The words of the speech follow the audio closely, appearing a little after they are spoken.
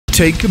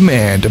Take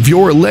command of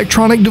your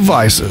electronic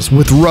devices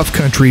with Rough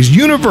Country's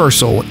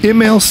universal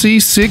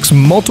MLC-6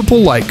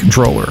 multiple light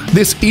controller.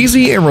 This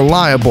easy and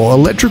reliable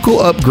electrical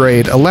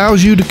upgrade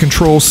allows you to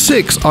control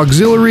 6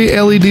 auxiliary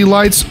LED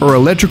lights or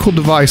electrical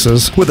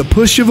devices with a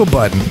push of a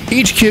button.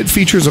 Each kit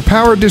features a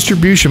power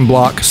distribution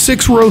block,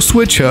 6-row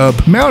switch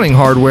hub, mounting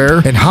hardware,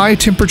 and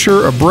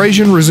high-temperature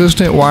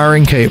abrasion-resistant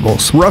wiring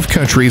cables. Rough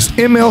Country's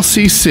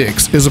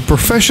MLC-6 is a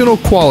professional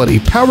quality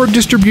power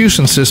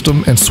distribution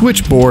system and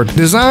switchboard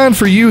designed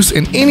for use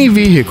in any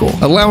vehicle,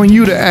 allowing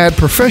you to add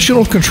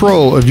professional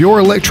control of your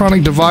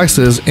electronic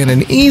devices in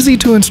an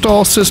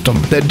easy-to-install system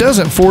that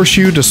doesn't force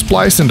you to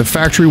splice into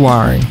factory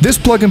wiring. This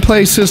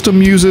plug-and-play system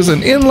uses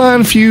an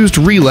inline fused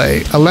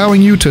relay,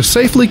 allowing you to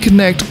safely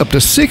connect up to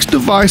 6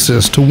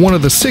 devices to one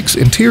of the 6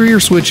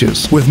 interior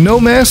switches, with no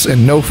mess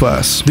and no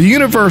fuss. The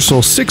universal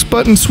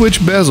 6-button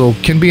switch bezel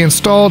can be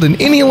installed in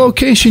any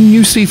location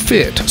you see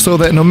fit, so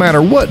that no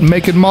matter what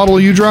make and model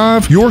you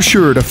drive, you're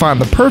sure to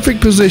find the perfect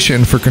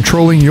position for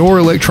controlling your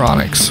electronics.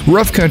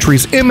 Rough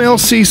Country's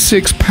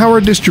MLC-6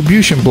 power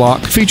distribution block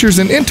features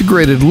an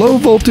integrated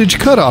low-voltage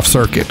cutoff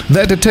circuit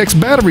that detects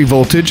battery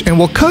voltage and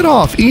will cut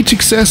off each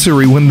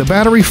accessory when the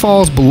battery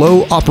falls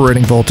below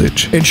operating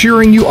voltage,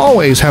 ensuring you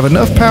always have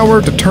enough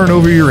power to turn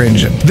over your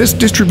engine. This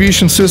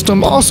distribution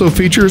system also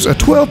features a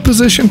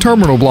 12-position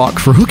terminal block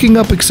for hooking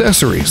up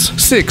accessories,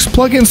 6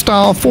 plug-in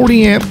style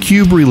 40-amp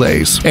cube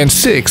relays, and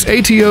 6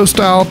 ATO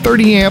style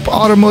 30-amp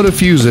automotive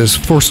fuses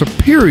for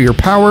superior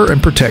power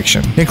and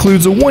protection.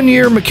 Includes a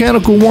 1-year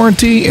mechanical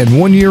warranty and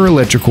 1-year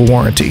electrical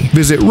warranty.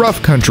 Visit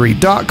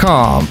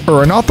roughcountry.com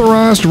or an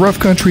authorized Rough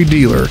Country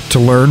dealer to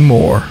learn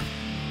more.